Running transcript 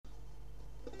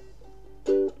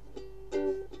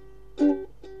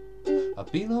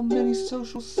I've been on many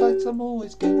social sites, I'm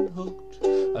always getting hooked.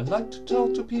 I like to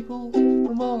talk to people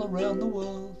from all around the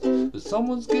world. But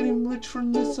someone's getting rich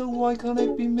from this, so why can't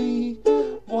it be me?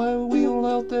 Why are we all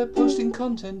out there posting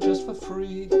content just for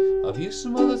free? I've used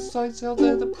some other sites out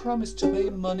there that promise to pay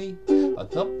money.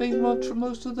 I've not paid much for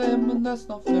most of them, and that's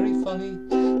not very funny.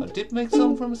 I did make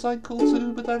some from a site called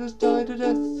Zoo, but that has died a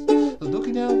death.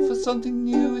 Looking out for something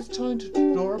new, it's time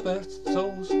to draw a breath.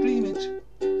 So stream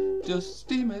it, just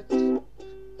steam it,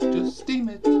 just steam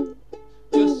it,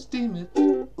 just steam it.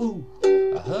 Ooh,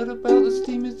 I heard about the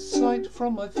Steemit site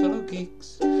from my fellow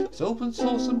geeks. It's open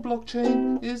source and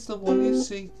blockchain is the one you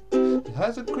seek. It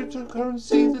has a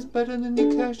cryptocurrency that's better than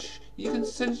your cash. You can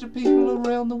send it to people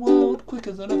around the world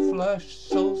quicker than a flash.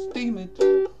 So steam it,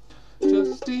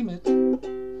 just steam it,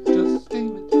 just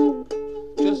steam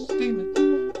it, just steam it.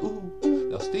 Ooh,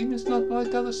 now Steam is not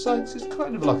like other sites, it's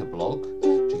kind of like a blog.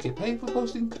 You get paid for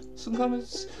posting some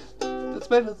comments. That's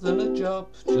better than a job.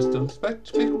 Just don't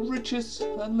expect big riches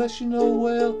unless you know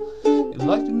well. You'd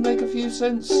like to make a few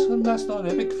cents, and that's not an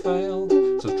epic fail.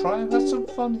 So try and have some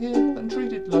fun here and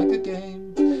treat it like a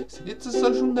game. It's a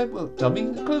social network, dummy.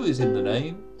 The clue is in the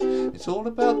name. It's all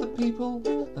about the people,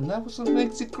 and that's what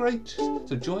makes it great.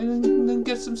 So join in and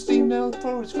get some steam now,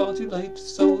 before it's far too late.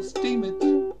 So steam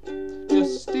it.